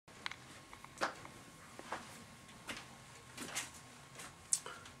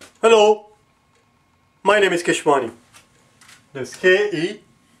My name is Keshwani. That's Keshwani.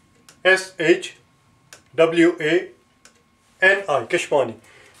 Keshwani.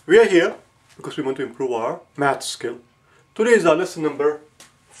 We are here because we want to improve our math skill. Today is our lesson number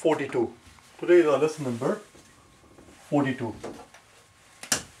 42.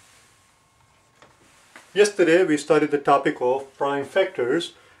 Yesterday we started the topic of prime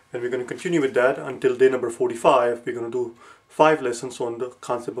factors, and we're going to continue with that until day number 45. We're going to do 5 lessons on the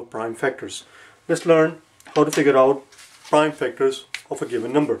concept of prime factors. Let's learn how to figure out prime factors of a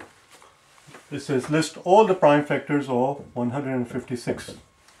given number. This says list all the prime factors of 156.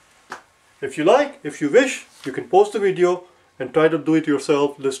 If you wish, you can pause the video and try to do it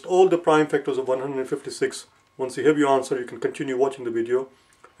yourself. List all the prime factors of 156. Once you have your answer, you can continue watching the video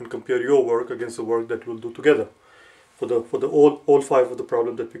and compare your work against the work that we'll do together for all 5 of the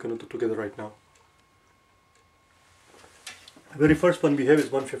problems that we're going to do together right now. The very first one we have is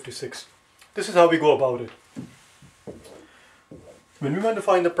 156. This is how we go about it. When we want to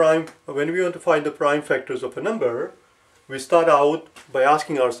find the prime factors of a number, we start out by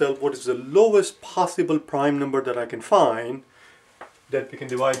asking ourselves, what is the lowest possible prime number that I can find that we can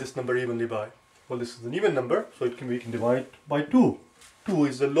divide this number evenly by? Well, this is an even number, so we can divide by 2. 2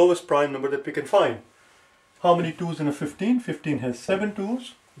 is the lowest prime number that we can find. How many 2's in a 15? 15 has 7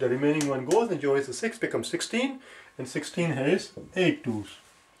 2's. The remaining one goes and joins the 6, becomes 16, and 16 has 8 2's.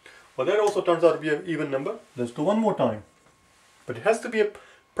 Well, that also turns out to be an even number. Let's do one more time. But it has to be a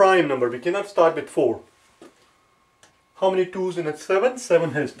prime number. We cannot start with 4. How many 2's in a 7?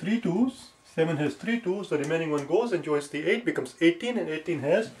 7 has 3 2's. 7 has 3 2's. The remaining one goes and joins the 8, becomes 18, and 18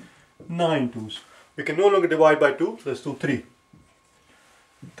 has 9 2's. We can no longer divide by 2. Let's do 3.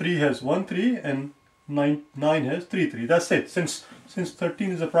 3 has 1 3 and 9 has 3 3. That's it. Since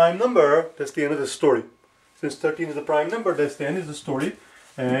 13 is a prime number, that's the end of the story. Since 13 is a prime number, that's the end of the story.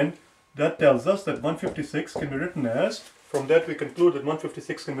 And that tells us that 156 can be written as, from that we conclude that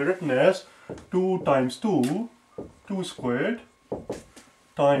 156 can be written as 2 times 2, 2 squared,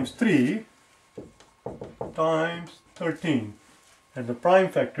 times 3, times 13. And the prime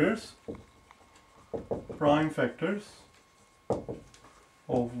factors of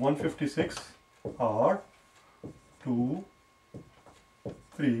 156 are 2,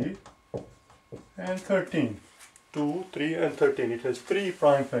 3, and 13. 2, 3, and 13. It has 3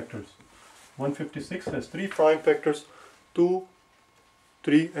 prime factors. 156 has 3 prime factors, 2,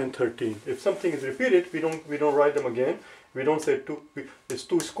 3, and 13. If something is repeated, we don't write them again. We don't say 2. It's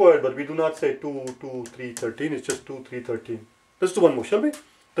 2 squared, but we do not say 2, 2, 3, 13. It's just 2, 3, 13. Let's do one more, shall we?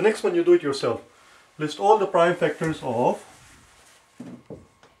 The next one you do it yourself. List all the prime factors of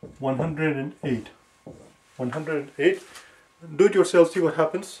 108. 108. Do it yourself, see what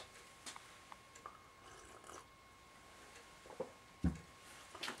happens.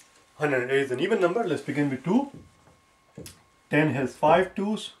 108 is an even number. Let's begin with 2. 10 has 5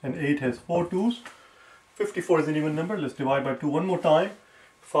 2's and 8 has 4 2's. 54 is an even number. Let's divide by 2 one more time.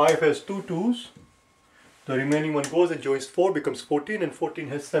 5 has 2 2's. The remaining one goes and joins 4, becomes 14, and 14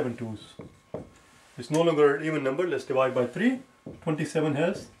 has 7 2's. It's no longer an even number. Let's divide by 3. 27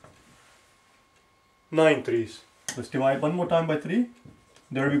 has 9 3's. Let's divide one more time by 3.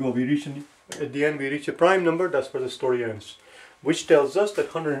 There we go. At the end we reach a prime number. That's where the story ends. Which tells us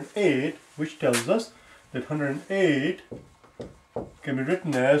that 108 can be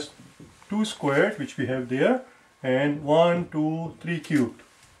written as 2 squared, which we have there, and 1, 2, 3 cubed.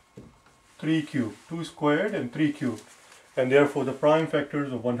 3 cubed. 2 squared and 3 cubed. And therefore the prime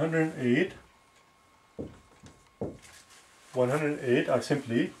factors of 108 are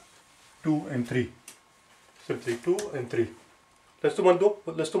simply 2 and 3. Simply 2 and 3. Let's do one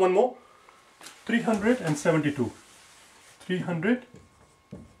more. 372.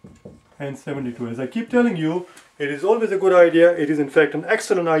 372. As I keep telling you, it is always a good idea. It is in fact an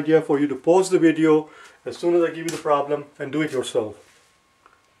excellent idea for you to pause the video as soon as I give you the problem and do it yourself.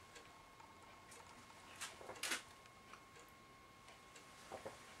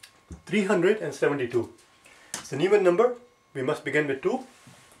 $372. It's an even number. We must begin with 2.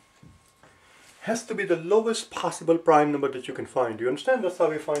 Has to be the lowest possible prime number that you can find. Do you understand? That's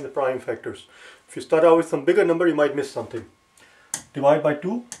how we find the prime factors. If you start out with some bigger number, you might miss something. Divide by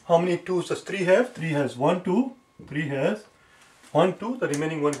 2. How many 2's does 3 have? 3 has 1 2. 3 has 1 2. The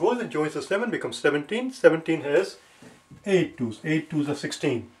remaining one goes and joins the 7, becomes 17. 17 has 8 2's. 8 2's are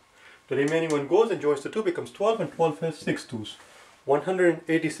 16. The remaining one goes and joins the 2, becomes 12, and 12 has 6 2's.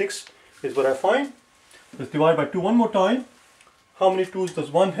 186 is what I find. Let's divide by 2 one more time. How many 2's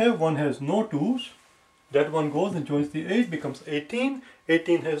does 1 have? 1 has no 2's. That one goes and joins the 8, becomes 18.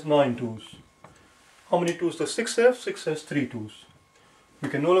 18 has 9 2's. How many 2's does 6 have? 6 has 3 2's. We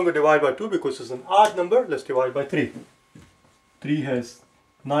can no longer divide by 2 because it's an odd number. Let's divide by 3.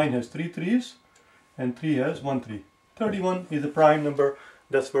 9 has 3 3s and 3 has 1 3. 31 is a prime number.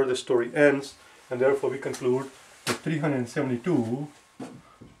 That's where the story ends, and therefore we conclude that 372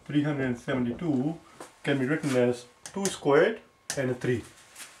 can be written as 2 squared and a 3.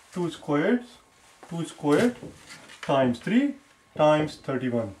 2 squared times 3 times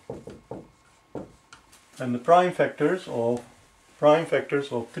 31. And the prime factors of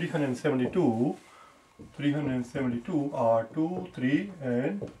 372 are 2, 3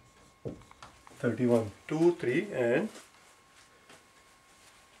 and 31. 2, 3 and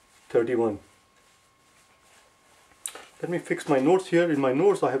 31. Let me fix my notes here. In my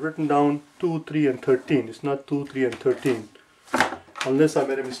notes I have written down 2, 3 and 13. It's not 2, 3 and 13. Unless I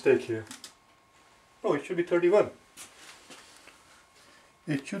made a mistake here. No, it should be 31.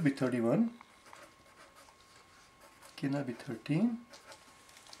 It should be 31. Cannot be 13.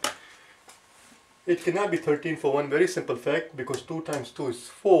 It cannot be 13 for one very simple fact, because 2 times 2 is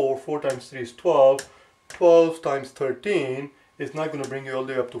 4, 4 times 3 is 12, 12 times 13 is not going to bring you all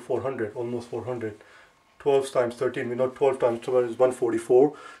the way up to 400, almost 400. 12 times 13, we know 12 times 12 is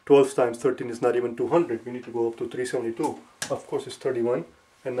 144, 12 times 13 is not even 200, we need to go up to 372. Of course it's 31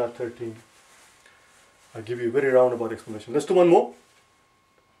 and not 13. I'll give you a very roundabout explanation. Let's do one more.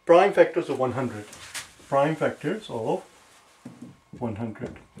 Prime factors of 100. Prime factors of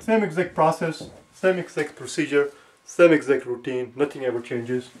 100. Same exact process, same exact procedure, same exact routine, nothing ever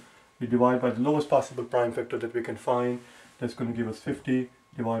changes. We divide by the lowest possible prime factor that we can find. That's going to give us 50.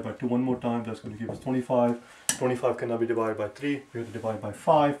 Divide by 2 one more time, that's going to give us 25. 25 cannot be divided by 3. We have to divide by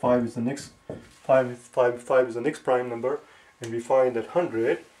 5. 5 is the next 5 is the next prime number, and we find that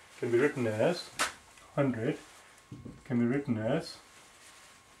 100 can be written as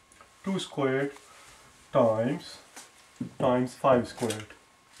 2 squared times 5 squared.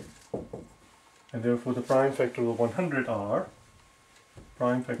 And therefore the prime factors of 100 are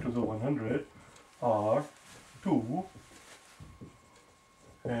 2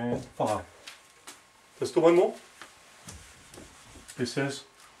 and 5. Let's do one more. It says,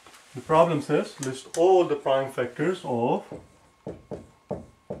 the problem says, list all the prime factors of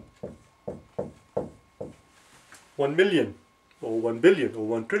 1 million or 1 billion or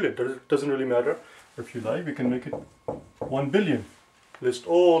 1 trillion. It doesn't really matter. If you like, we can make it 1 billion. List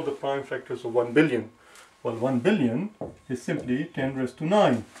all the prime factors of 1 billion. Well, 1 billion is simply 10 raised to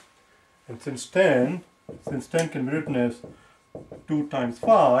 9. And since 10 can be written as 2 times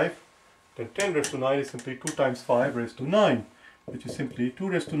 5, then 10 raised to 9 is simply 2 times 5 raised to 9, which is simply 2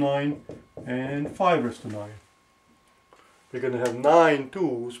 raised to 9 and 5 raised to 9. We're going to have 9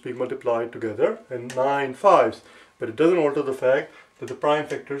 2's being multiplied together and 9 5's, but it doesn't alter the fact that the prime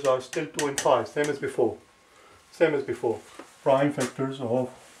factors are still 2 and 5, same as before. Prime factors of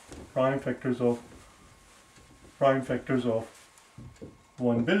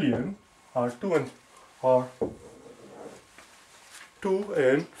 1 billion are 2 and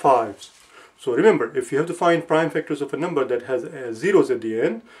 5's. So remember, if you have to find prime factors of a number that has zeros at the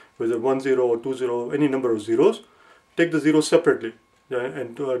end, whether 1 0 or 2 0, any number of zeros, take the zeros separately,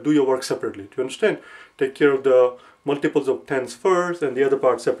 and do your work separately. Do you understand? Take care of the multiples of 10s first and the other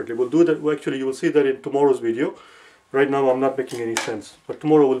part separately. We'll do that. Well, actually, you will see that in tomorrow's video. Right now I'm not making any sense, but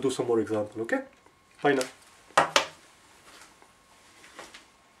tomorrow we'll do some more examples. Okay? Bye now.